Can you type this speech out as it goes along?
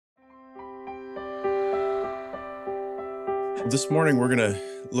This morning, we're going to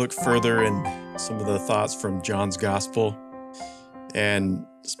look further in some of the thoughts from John's gospel, and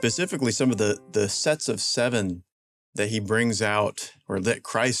specifically some of the sets of seven that he brings out, or that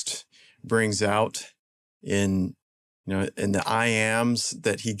Christ brings out in, in the I ams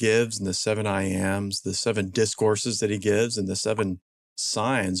that he gives, and the seven I ams, the seven discourses that he gives, and the seven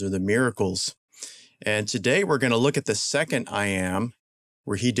signs or the miracles. And today we're going to look at the second I am,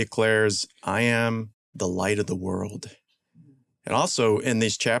 where he declares, I am the light of the world. And also in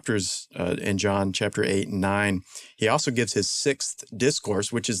these chapters, in John chapter 8 and 9, he also gives his sixth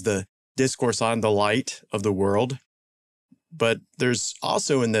discourse, which is the discourse on the light of the world. But there's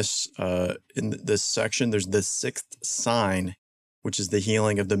also in this section, there's the sixth sign, which is the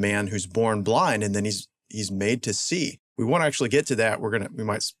healing of the man who's born blind, and then he's made to see. We want to actually get to that. We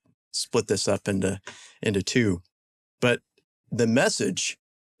might split this up into two. But the message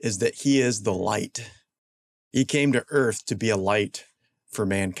is that he is the light. He came to earth to be a light for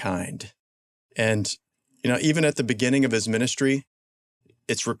mankind. And, even at the beginning of his ministry,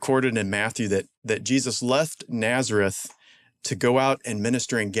 it's recorded in Matthew that Jesus left Nazareth to go out and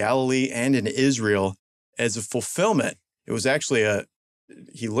minister in Galilee and in Israel as a fulfillment. It was actually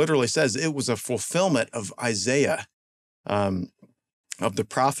he literally says it was a fulfillment of Isaiah, of the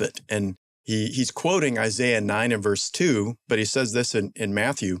prophet. And he's quoting Isaiah 9 and verse 2, but he says this in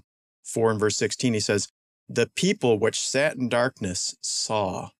Matthew 4 and verse 16. He says, the people which sat in darkness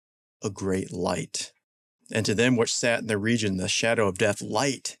saw a great light. And to them which sat in the region, the shadow of death,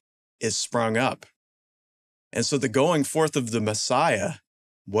 light is sprung up. And so the going forth of the Messiah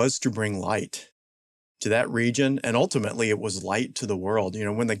was to bring light to that region. And ultimately it was light to the world.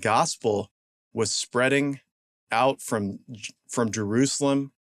 When the gospel was spreading out from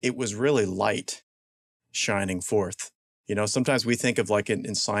Jerusalem, it was really light shining forth. Sometimes we think of, like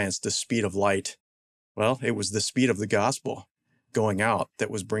in science, the speed of light. Well, it was the speed of the gospel going out that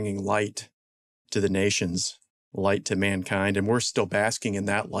was bringing light to the nations, light to mankind. And we're still basking in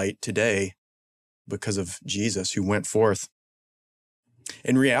that light today because of Jesus, who went forth.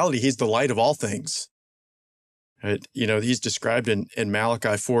 In reality, he's the light of all things. Right? He's described in Malachi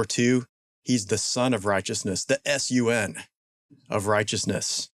 4:2. He's the Son of righteousness, the S-U-N of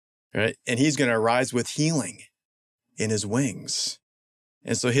righteousness. Right? And he's going to arise with healing in his wings.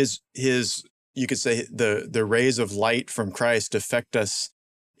 And so his you could say the rays of light from Christ affect us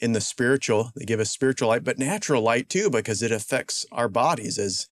in the spiritual. They give us spiritual light, but natural light too, because it affects our bodies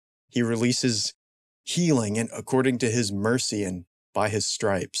as he releases healing and according to his mercy and by his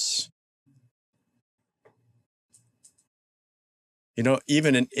stripes.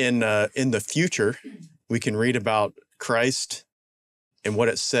 Even in the future, we can read about Christ and what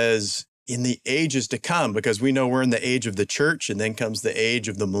it says in the ages to come, because we know we're in the age of the church, and then comes the age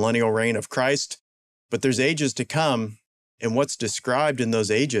of the millennial reign of Christ. But there's ages to come, and what's described in those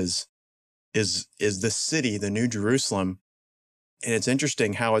ages is the city, the New Jerusalem. And it's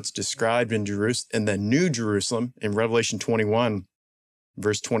interesting how it's described in the New Jerusalem in Revelation 21,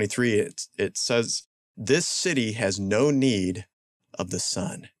 verse 23. It says, this city has no need of the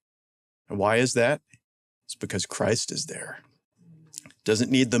sun. And why is that? It's because Christ is there.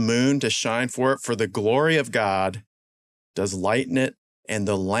 Doesn't need the moon to shine for it, for the glory of God does lighten it, and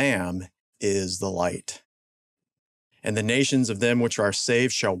the Lamb is the light. And the nations of them which are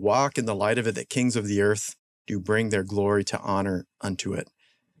saved shall walk in the light of it, that kings of the earth do bring their glory to honor unto it.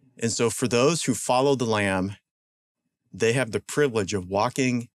 And so for those who follow the Lamb, they have the privilege of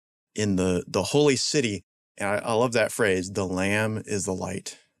walking in the holy city. And I love that phrase, the Lamb is the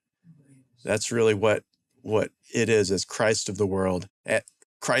light. That's really what it is as Christ of the world.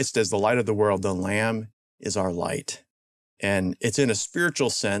 Christ as the light of the world, the Lamb is our light. And it's in a spiritual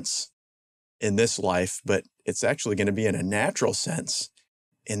sense in this life, but it's actually going to be in a natural sense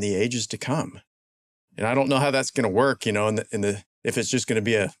in the ages to come. And I don't know how that's going to work, if it's just going to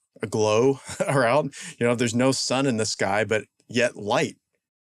be a glow around, there's no sun in the sky, but yet light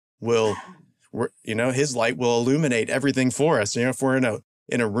his light will illuminate everything for us. If we're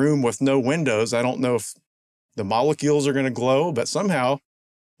in a room with no windows, I don't know if the molecules are going to glow, but somehow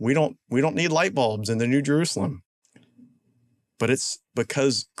we don't need light bulbs in the New Jerusalem. But it's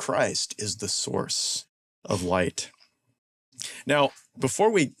because Christ is the source of light. Now,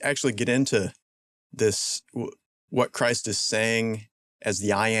 before we actually get into this, what Christ is saying as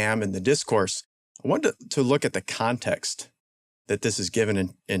the I am in the discourse, I wanted to look at the context that this is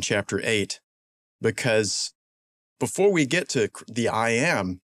given in chapter 8, because before we get to the I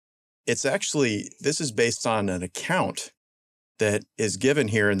am, this is based on an account that is given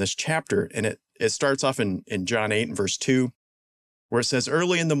here in this chapter. And it starts off in John 8 and verse 2, where it says,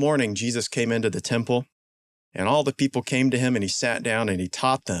 early in the morning, Jesus came into the temple, And all the people came to him, and he sat down and he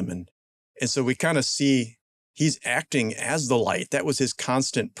taught them. And so we kind of see he's acting as the light. That was his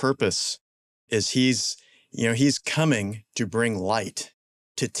constant purpose, is he's coming to bring light,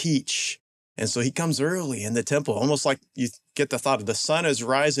 to teach. And so he comes early in the temple, almost like you get the thought of the sun is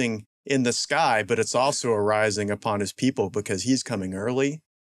rising in the sky, but it's also arising upon his people because he's coming early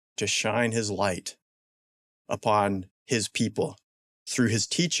to shine his light upon his people through his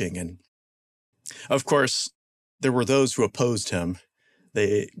teaching. And of course, there were those who opposed him.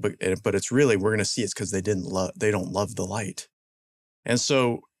 But it's really, we're going to see it's because they don't love the light. And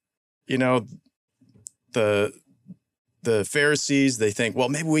so, the Pharisees, they think, well,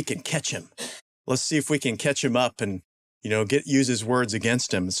 maybe we can catch him. Let's see if we can catch him up and, use his words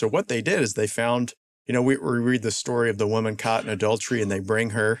against him. So what they did is they found, we read the story of the woman caught in adultery, and they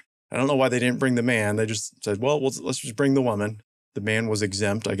bring her. I don't know why they didn't bring the man. They just said, well, let's just bring the woman. The man was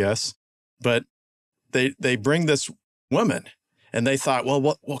exempt, I guess. But they bring this woman, and they thought, well,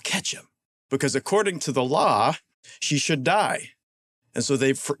 we'll catch him, because according to the law, she should die. And so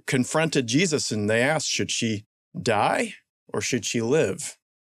they confronted Jesus, and they asked, should she die or should she live?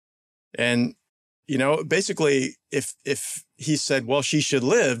 And, basically, if he said, well, she should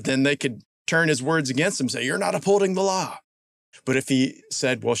live, then they could turn his words against him, say, you're not upholding the law. But if he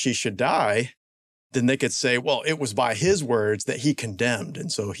said, well, she should die, then they could say, well, it was by his words that he condemned,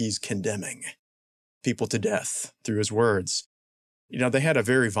 and so he's condemning people to death through his words. They had a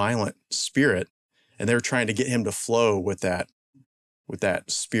very violent spirit, and they were trying to get him to flow with that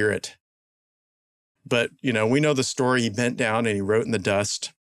spirit. But, we know the story. He bent down and he wrote in the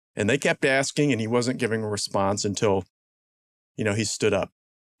dust, and they kept asking, and he wasn't giving a response until, he stood up.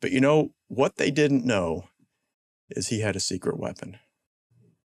 But what they didn't know is he had a secret weapon.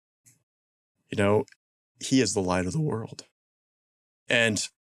 He is the light of the world. And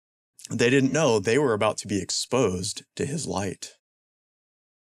they didn't know they were about to be exposed to his light.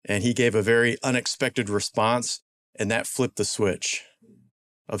 And he gave a very unexpected response, and that flipped the switch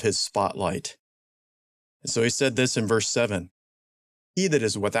of his spotlight. And so he said this in verse 7, he that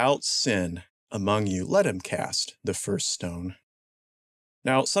is without sin among you, let him cast the first stone.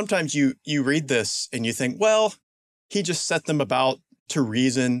 Now, sometimes you read this and you think, well, he just set them about to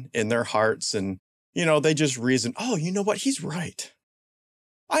reason in their hearts, and, they just reason, oh, you know what? He's right.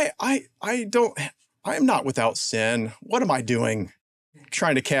 I'm not without sin. What am I doing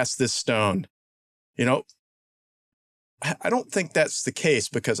trying to cast this stone? I don't think that's the case,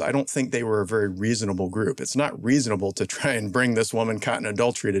 because I don't think they were a very reasonable group. It's not reasonable to try and bring this woman caught in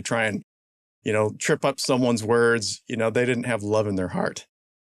adultery to try and, trip up someone's words. They didn't have love in their heart.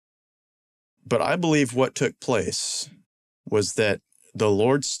 But I believe what took place was that the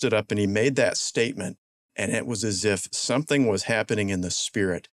Lord stood up and he made that statement, and it was as if something was happening in the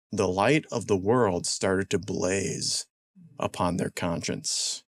spirit. The light of the world started to blaze upon their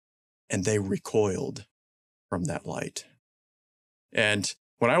conscience, and they recoiled from that light. And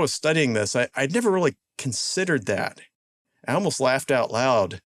when I was studying this, I'd never really considered that. I almost laughed out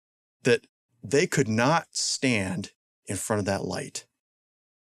loud that they could not stand in front of that light.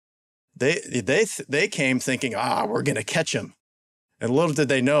 They came thinking, we're going to catch him. And little did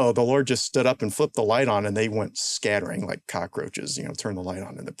they know, the Lord just stood up and flipped the light on, and they went scattering like cockroaches, turned the light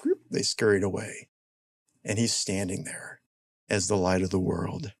on, and they scurried away. And he's standing there as the light of the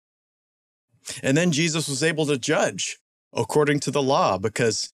world. And then Jesus was able to judge according to the law,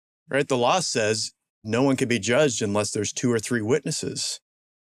 because, the law says no one can be judged unless there's 2 or 3 witnesses.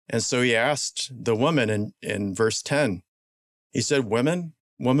 And so he asked the woman in verse 10, he said, woman,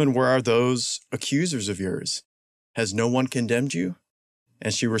 where are those accusers of yours? Has no one condemned you?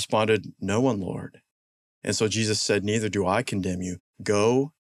 And she responded, no one, Lord. And so Jesus said, neither do I condemn you.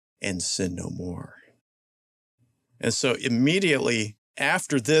 Go and sin no more. And so immediately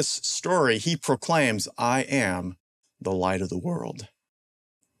after this story, he proclaims, I am the light of the world.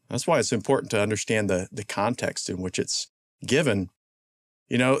 That's why it's important to understand the context in which it's given.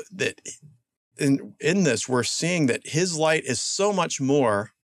 That in this, we're seeing that his light is so much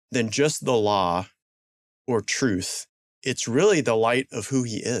more than just the law or truth. It's really the light of who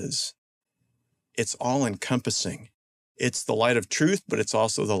he is. It's all encompassing. It's the light of truth, but it's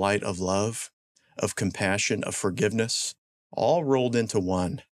also the light of love, of compassion, of forgiveness, all rolled into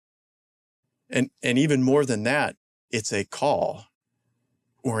one. And even more than that, it's a call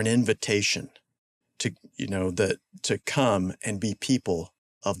or an invitation to, to come and be people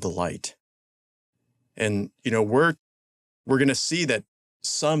of the light. And, we're going to see that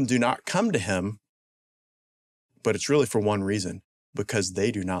some do not come to him, but it's really for one reason, because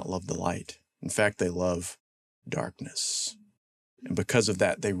they do not love the light. In fact, they love darkness. And because of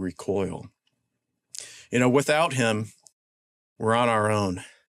that, they recoil. Without him, we're on our own,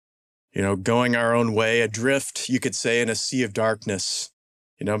 going our own way, adrift, you could say, in a sea of darkness.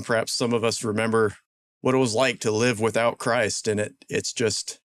 Perhaps some of us remember what it was like to live without Christ, and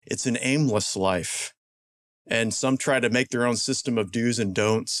it's an aimless life. And some try to make their own system of do's and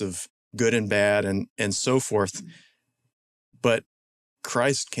don'ts, of good and bad, and so forth. But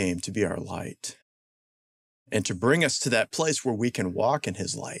Christ came to be our light and to bring us to that place where we can walk in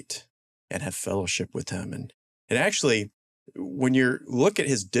his light and have fellowship with him. And actually, when you look at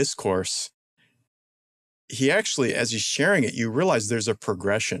his discourse, he actually, as he's sharing it, you realize there's a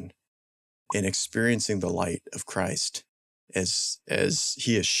progression in experiencing the light of Christ as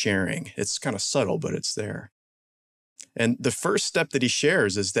he is sharing. It's kind of subtle, but it's there. And the first step that he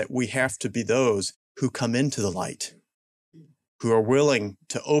shares is that we have to be those who come into the light, who are willing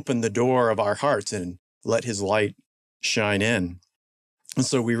to open the door of our hearts and let his light shine in. And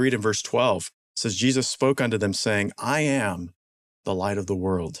so we read in verse 12, it says, Jesus spoke unto them, saying, I am the light of the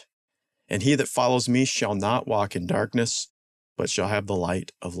world, and he that follows me shall not walk in darkness, but shall have the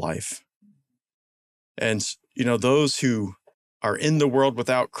light of life. And, those who are in the world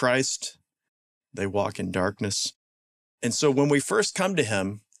without Christ, they walk in darkness. And so when we first come to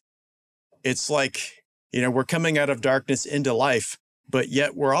him, it's like, we're coming out of darkness into life, but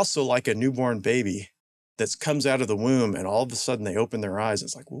yet we're also like a newborn baby that comes out of the womb, and all of a sudden they open their eyes.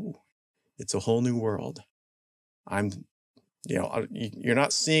 It's like, ooh, it's a whole new world. You're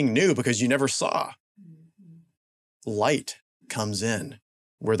not seeing new because you never saw. Light comes in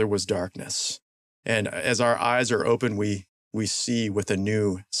where there was darkness. And as our eyes are open, we see with a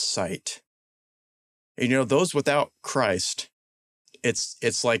new sight. And, those without Christ,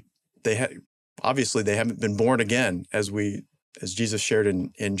 it's like obviously they haven't been born again, as Jesus shared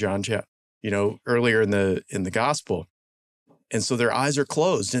in John chapter, earlier in the gospel. And so their eyes are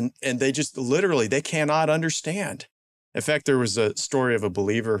closed, and they just literally, they cannot understand. In fact, there was a story of a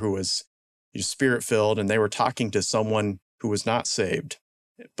believer who was spirit-filled, and they were talking to someone who was not saved.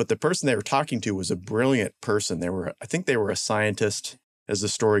 But the person they were talking to was a brilliant person. I think they were a scientist, as the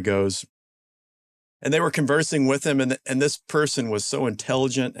story goes. And they were conversing with him, and this person was so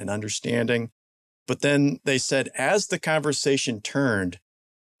intelligent and understanding. But then they said, as the conversation turned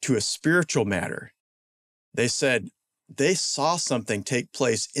to a spiritual matter, they said they saw something take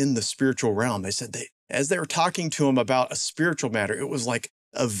place in the spiritual realm. They said as they were talking to him about a spiritual matter, it was like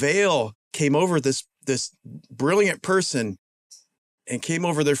a veil came over this brilliant person and came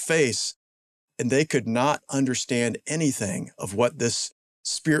over their face, and they could not understand anything of what this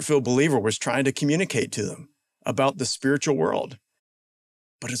spirit-filled believer was trying to communicate to them about the spiritual world.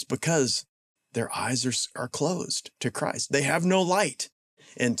 But it's because their eyes are closed to Christ. They have no light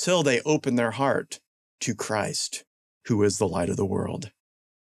until they open their heart to Christ, who is the light of the world.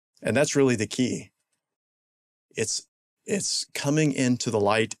 And that's really the key. It's coming into the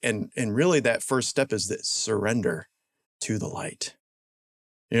light, and really that first step is that surrender to the light.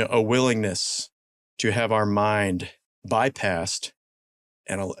 A willingness to have our mind bypassed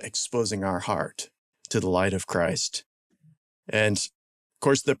and exposing our heart to the light of Christ. And of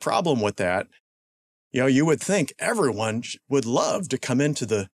course, the problem with that, you would think everyone would love to come into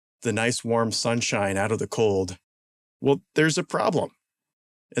the nice warm sunshine out of the cold. Well, there's a problem.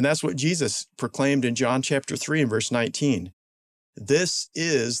 And that's what Jesus proclaimed in John chapter 3 and verse 19. This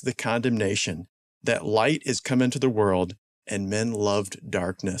is the condemnation, that light is come into the world, and men loved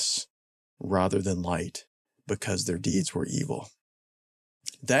darkness rather than light, because their deeds were evil.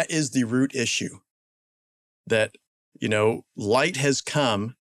 That is the root issue. That, light has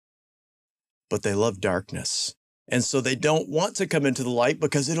come, but they love darkness. And so they don't want to come into the light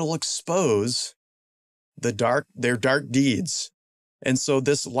because it'll expose their dark deeds. And so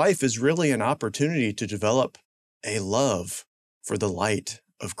this life is really an opportunity to develop a love for the light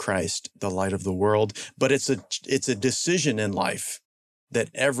of Christ, the light of the world. But it's a decision in life that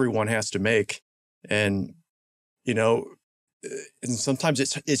everyone has to make. And, and sometimes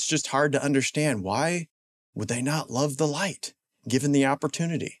it's just hard to understand, why would they not love the light given the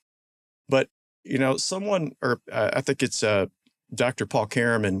opportunity? But, I think it's Dr. Paul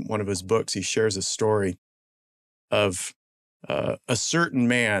Karam, in one of his books, he shares a story of a certain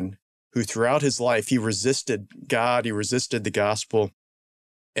man who throughout his life, he resisted God, he resisted the gospel,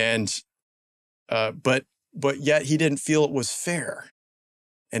 and but yet he didn't feel it was fair.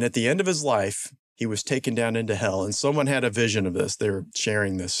 And at the end of his life, he was taken down into hell. And someone had a vision of this. They were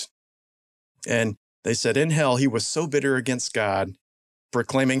sharing this. And they said in hell, he was so bitter against God,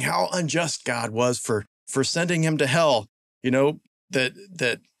 proclaiming how unjust God was for sending him to hell, that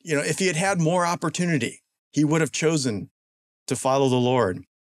if he had had more opportunity, he would have chosen to follow the Lord.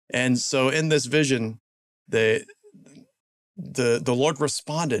 And so in this vision, the Lord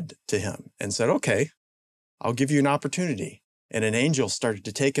responded to him and said, okay, I'll give you an opportunity. And an angel started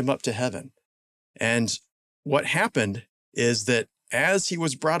to take him up to heaven. And what happened is that as he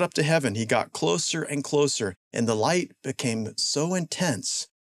was brought up to heaven, he got closer and closer, and the light became so intense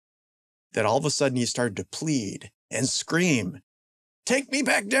that all of a sudden he started to plead and scream, "Take me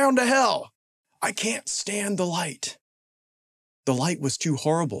back down to hell. I can't stand the light." The light was too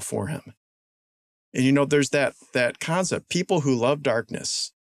horrible for him. And you know, there's that concept. People who love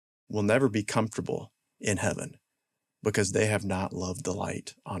darkness will never be comfortable in heaven because they have not loved the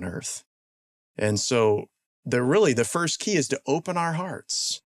light on earth. And so the first key is to open our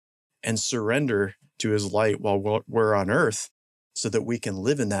hearts and surrender to his light while we're on earth so that we can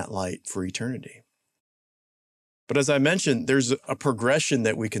live in that light for eternity. But as I mentioned, there's a progression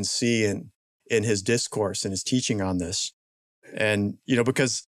that we can see in his discourse and his teaching on this. And, you know,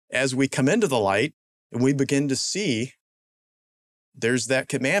 because as we come into the light and we begin to see, there's that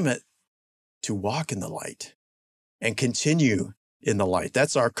commandment to walk in the light and continue in the light.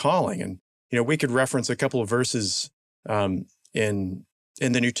 That's our calling. And, you know, we could reference a couple of verses in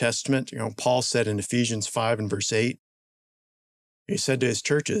the New Testament. You know, Paul said in Ephesians 5 and verse 8, he said to his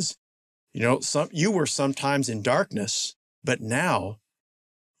churches, you know, you were sometimes in darkness, but now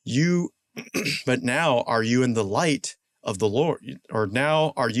are you in the light of the Lord, or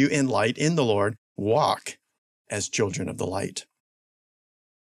now are you in light in the Lord? Walk as children of the light.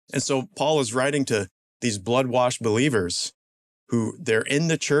 And so Paul is writing to these blood-washed believers who they're in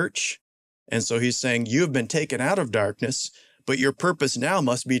the church. And so he's saying, you have been taken out of darkness, but your purpose now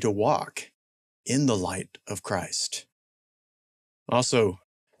must be to walk in the light of Christ. Also,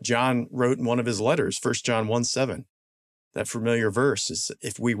 John wrote in one of his letters, 1 John 1:7, that familiar verse is,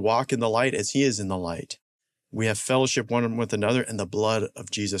 if we walk in the light as he is in the light, we have fellowship one with another, and the blood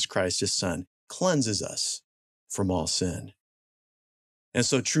of Jesus Christ, his son, cleanses us from all sin. And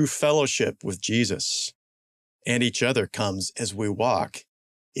so true fellowship with Jesus and each other comes as we walk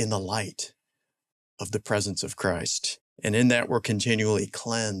in the light of the presence of Christ. And in that, we're continually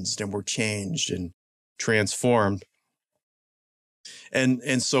cleansed and we're changed and transformed.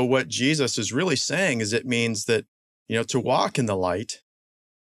 And so what Jesus is really saying is it means that, you know, to walk in the light,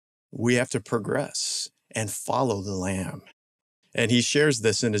 we have to progress and follow the Lamb. And he shares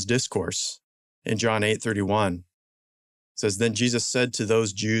this in his discourse in John 8:31. It says, then Jesus said to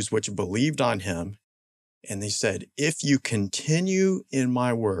those Jews which believed on him, and they said, if you continue in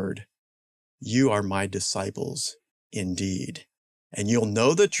my word, you are my disciples indeed, and you'll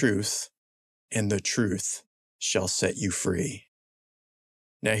know the truth, and the truth shall set you free.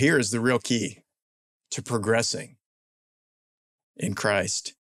 Now, here is the real key to progressing in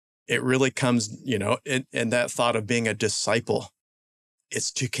Christ. It really comes, you know, in that thought of being a disciple.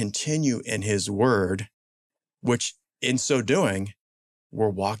 It's to continue in his word, which in so doing, we're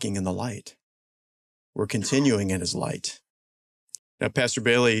walking in the light. We're continuing in his light. Now, Pastor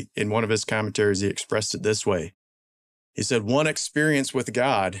Bailey, in one of his commentaries, he expressed it this way. He said, one experience with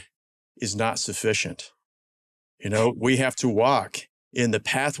God is not sufficient. You know, we have to walk in the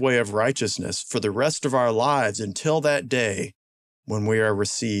pathway of righteousness for the rest of our lives until that day when we are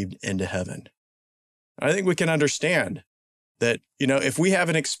received into heaven. I think we can understand that, you know, if we have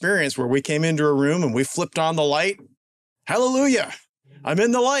an experience where we came into a room and we flipped on the light, hallelujah, I'm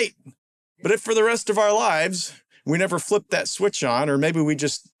in the light. But if for the rest of our lives, we never flip that switch on, or maybe we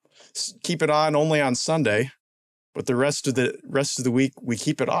just keep it on only on Sunday, but the rest of the week we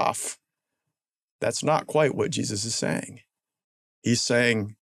keep it off, that's not quite what Jesus is saying. He's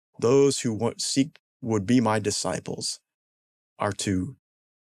saying those who would be my disciples are to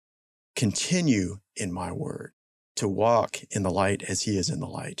continue in my word, to walk in the light as he is in the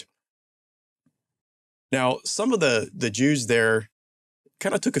light. Now, some of the Jews there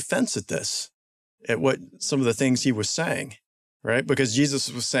kind of took offense at this, at what some of the things he was saying, right? Because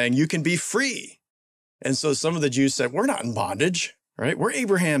Jesus was saying, you can be free. And so some of the Jews said, we're not in bondage, right? We're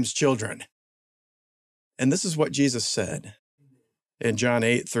Abraham's children. And this is what Jesus said in John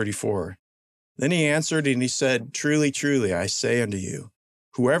 8:34. Then he answered and he said, truly, truly, I say unto you,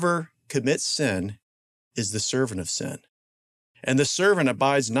 whoever commits sin is the servant of sin. And the servant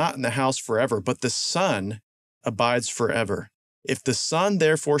abides not in the house forever, but the Son abides forever. If the Son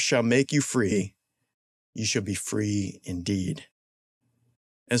therefore shall make you free, you shall be free indeed.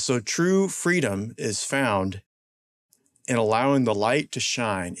 And so true freedom is found in allowing the light to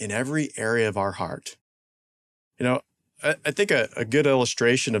shine in every area of our heart. You know, I think a good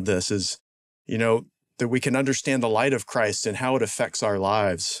illustration of this is, you know, that we can understand the light of Christ and how it affects our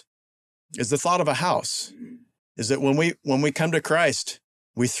lives is the thought of a house. Is that when we come to Christ,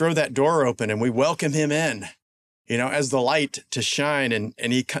 we throw that door open and we welcome him in, as the light to shine,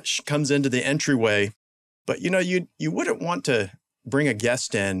 and he comes into the entryway. But, you wouldn't want to bring a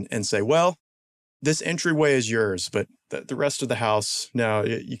guest in and say, well, this entryway is yours, but the rest of the house, no,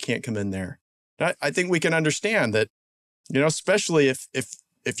 you can't come in there. I think we can understand that, especially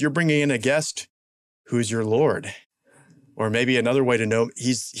if you're bringing in a guest who's your Lord, or maybe another way to know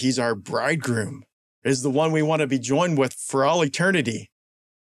he's our bridegroom, is the one we want to be joined with for all eternity,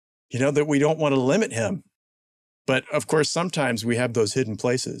 that we don't want to limit him. But of course, sometimes we have those hidden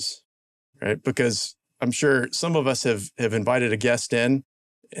places, right? Because I'm sure some of us have invited a guest in,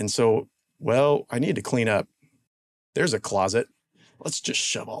 and so, well, I need to clean up. There's a closet. Let's just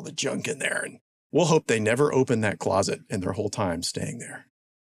shove all the junk in there, and we'll hope they never open that closet in their whole time staying there.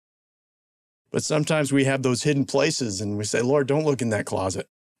 But sometimes we have those hidden places, and we say, Lord, don't look in that closet.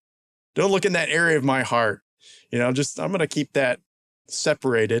 Don't look in that area of my heart. I'm going to keep that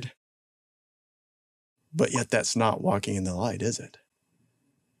separated. But yet that's not walking in the light, is it?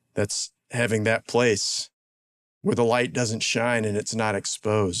 That's having that place where the light doesn't shine and it's not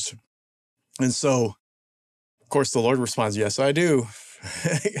exposed. And so, of course, the Lord responds, yes, I do.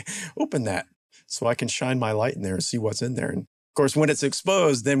 Open that so I can shine my light in there and see what's in there. And of course, when it's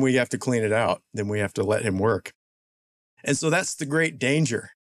exposed, then we have to clean it out. Then we have to let him work. And so that's the great danger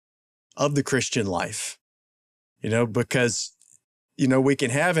of the Christian life, because, we can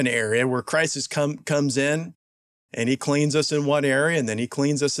have an area where Christ comes in and he cleans us in one area and then he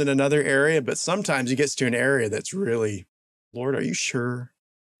cleans us in another area. But sometimes he gets to an area that's really, Lord, are you sure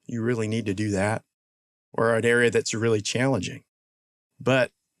you really need to do that? Or an area that's really challenging.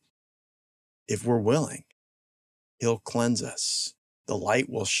 But if we're willing, he'll cleanse us. The light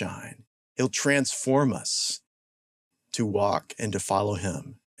will shine. He'll transform us to walk and to follow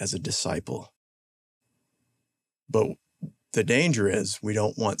him as a disciple. But the danger is we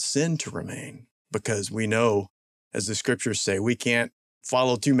don't want sin to remain, because we know, as the scriptures say, we can't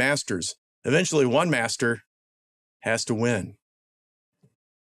follow two masters. Eventually, one master has to win.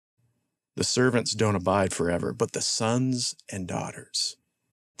 The servants don't abide forever, but the sons and daughters,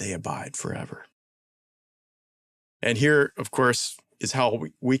 they abide forever. And here, of course, is how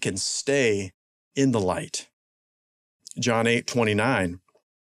we can stay in the light. John 8:29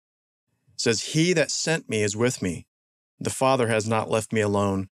 says, he that sent me is with me. The Father has not left me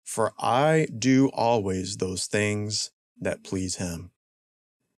alone, for I do always those things that please him.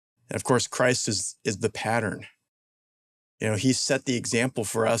 And of course, Christ is the pattern. He set the example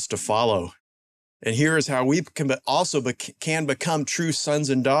for us to follow. And here is how we can can become true sons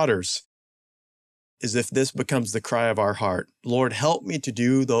and daughters, is if this becomes the cry of our heart. Lord, help me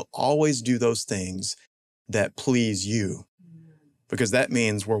to always do those things that please you, because that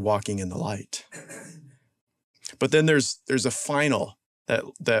means we're walking in the light. But then there's a final,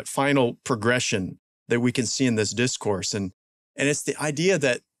 that final progression that we can see in this discourse. And it's the idea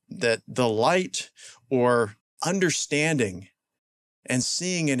that the light, or understanding and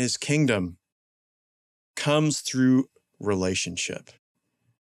seeing in his kingdom, comes through relationship.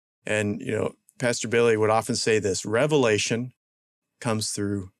 And, Pastor Billy would often say this: revelation comes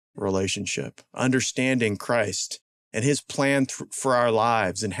through relationship, understanding Christ and his plan for our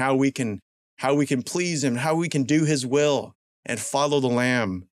lives, and how we can please him, how we can do his will and follow the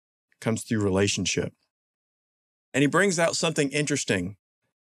Lamb, comes through relationship. And he brings out something interesting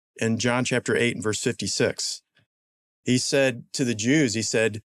in John chapter 8 and verse 56. He said to the Jews,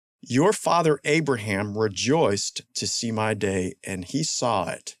 your father Abraham rejoiced to see my day, and he saw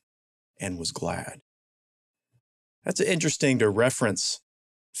it and was glad. That's interesting to reference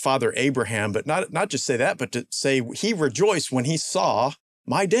Father Abraham, but not just say that, but to say he rejoiced when he saw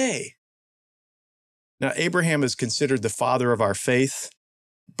my day. Now, Abraham is considered the father of our faith,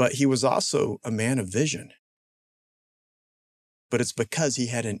 but he was also a man of vision. But it's because he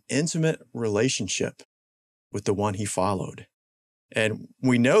had an intimate relationship with the one he followed. And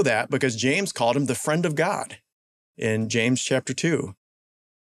we know that because James called him the friend of God in James chapter 2.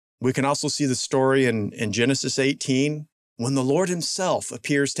 We can also see the story in Genesis 18, when the Lord himself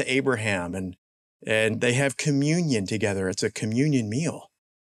appears to Abraham and they have communion together. It's a communion meal.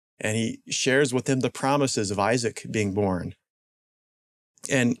 And he shares with him the promises of Isaac being born.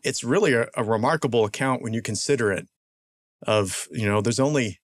 And it's really a remarkable account when you consider it of, there's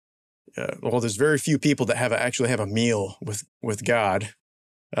only, there's very few people that actually have a meal with God.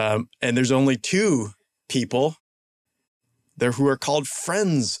 And there's only two people there who are called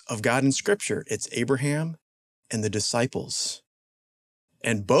friends of God in Scripture. It's Abraham and the disciples.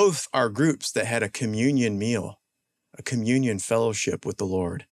 And both are groups that had a communion meal, a communion fellowship with the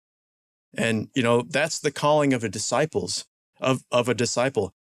Lord. And, that's the calling of the disciples. of a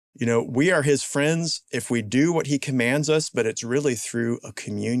disciple. We are his friends if we do what he commands us, but it's really through a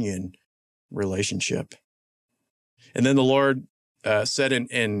communion relationship. And then the Lord said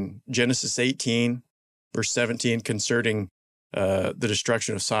in Genesis 18, verse 17, concerning the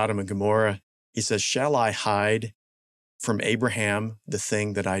destruction of Sodom and Gomorrah, he says, "Shall I hide from Abraham the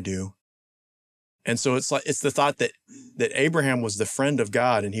thing that I do?" And so it's the thought that Abraham was the friend of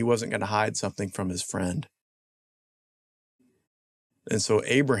God and he wasn't going to hide something from his friend. And so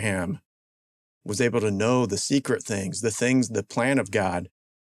Abraham was able to know the secret things, the plan of God,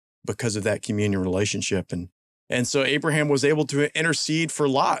 because of that communion relationship. And so Abraham was able to intercede for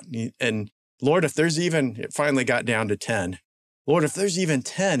Lot. And Lord, it finally got down to 10. Lord, if there's even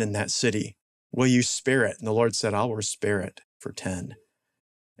 10 in that city, will you spare it? And the Lord said, I'll spare it for 10.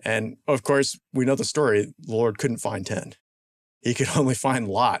 And of course, we know the story. The Lord couldn't find 10. He could only find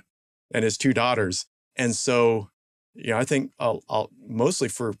Lot and his 2 daughters. And so, I think I'll mostly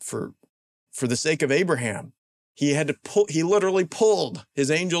for the sake of Abraham, he literally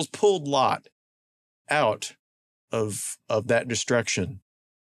his angels pulled Lot out of that destruction.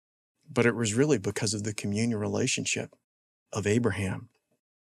 But it was really because of the communion relationship of Abraham.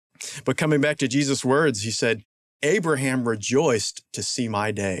 But coming back to Jesus' words, he said, Abraham rejoiced to see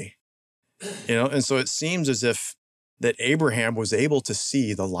my day. And so it seems as if that Abraham was able to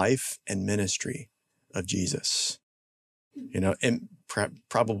see the life and ministry of Jesus, and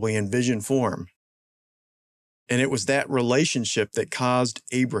probably in vision form. And it was that relationship that caused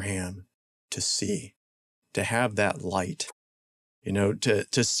Abraham to see, to have that light,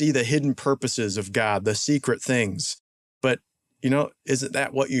 to see the hidden purposes of God, the secret things. But, isn't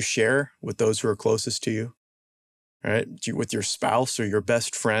that what you share with those who are closest to you? Right? With your spouse or your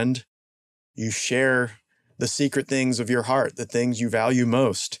best friend, you share the secret things of your heart, the things you value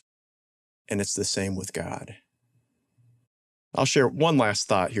most. And it's the same with God. I'll share one last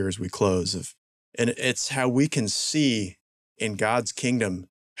thought here as we close, and it's how we can see in God's kingdom,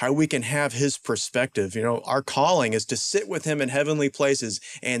 how we can have his perspective. Our calling is to sit with him in heavenly places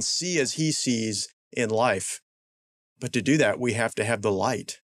and see as he sees in life. But to do that, we have to have the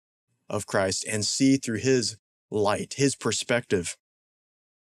light of Christ and see through his light, his perspective.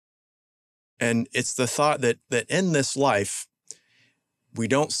 And it's the thought that in this life, we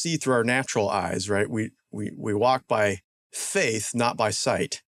don't see through our natural eyes, right? We walk by faith, not by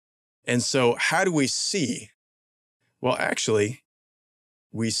sight. And so how do we see? Well, actually,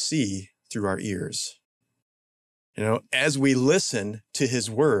 we see through our ears. As we listen to his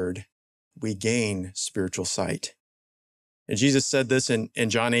word, we gain spiritual sight. And Jesus said this in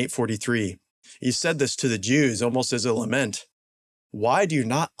John 8:43. He said this to the Jews almost as a lament. Why do you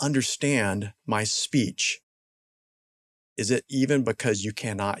not understand my speech? Is it even because you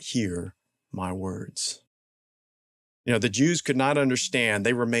cannot hear my words? The Jews could not understand.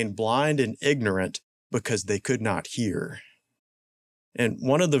 They remained blind and ignorant because they could not hear. And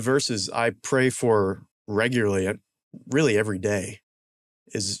one of the verses I pray for regularly, really every day,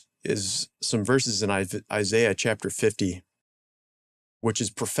 is some verses in Isaiah chapter 50, which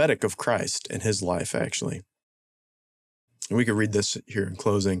is prophetic of Christ and his life, actually. And we could read this here in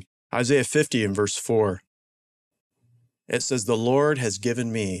closing. Isaiah 50 in verse 4. It says, the Lord has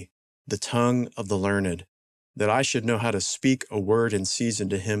given me the tongue of the learned, that I should know how to speak a word in season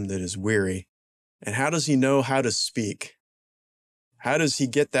to him that is weary. And how does he know how to speak? How does he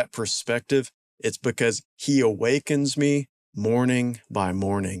get that perspective? It's because he awakens me morning by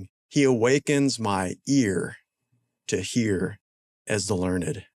morning. He awakens my ear to hear as the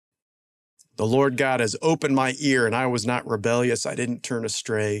learned. The Lord God has opened my ear, and I was not rebellious. I didn't turn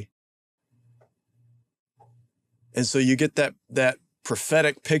astray. And so you get that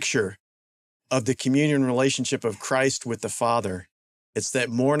prophetic picture of the communion relationship of Christ with the Father. It's that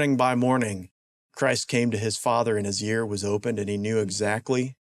morning by morning, Christ came to his Father and his ear was opened and he knew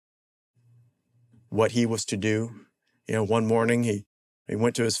exactly what he was to do. One morning he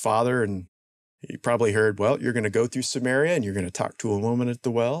went to his Father and he probably heard, well, you're going to go through Samaria and you're going to talk to a woman at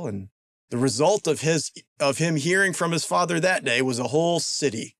the well. And the result of him hearing from his Father that day was a whole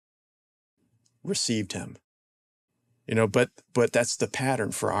city received him. But that's the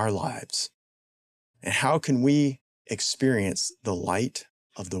pattern for our lives. And how can we experience the light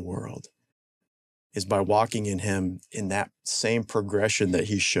of the world? Is by walking in him in that same progression that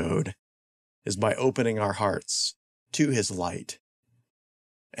he showed, is by opening our hearts to his light.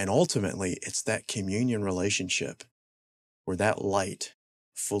 And ultimately, it's that communion relationship where that light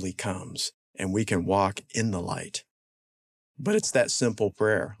fully comes and we can walk in the light. But it's that simple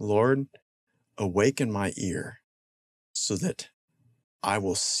prayer, Lord, awaken my ear so that I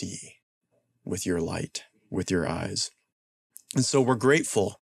will see with your light, with your eyes. And so we're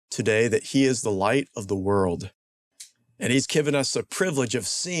grateful today that he is the light of the world. And he's given us the privilege of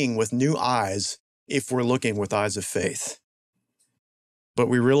seeing with new eyes if we're looking with eyes of faith. But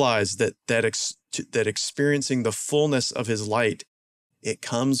we realize that experiencing the fullness of his light, it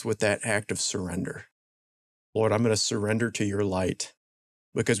comes with that act of surrender. Lord, I'm going to surrender to your light,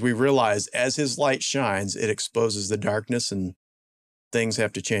 because we realize as his light shines, it exposes the darkness and things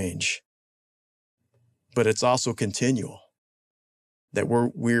have to change. But it's also continual, that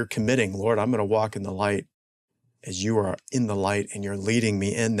we're committing, Lord, I'm going to walk in the light as you are in the light and you're leading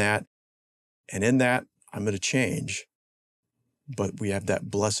me in that. And in that, I'm going to change. But we have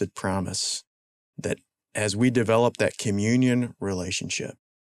that blessed promise that as we develop that communion relationship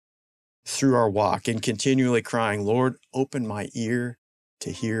through our walk and continually crying, Lord, open my ear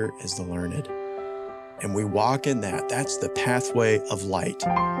to hear as the learned. And we walk in that. That's the pathway of light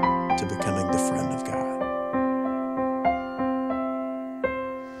to becoming the friend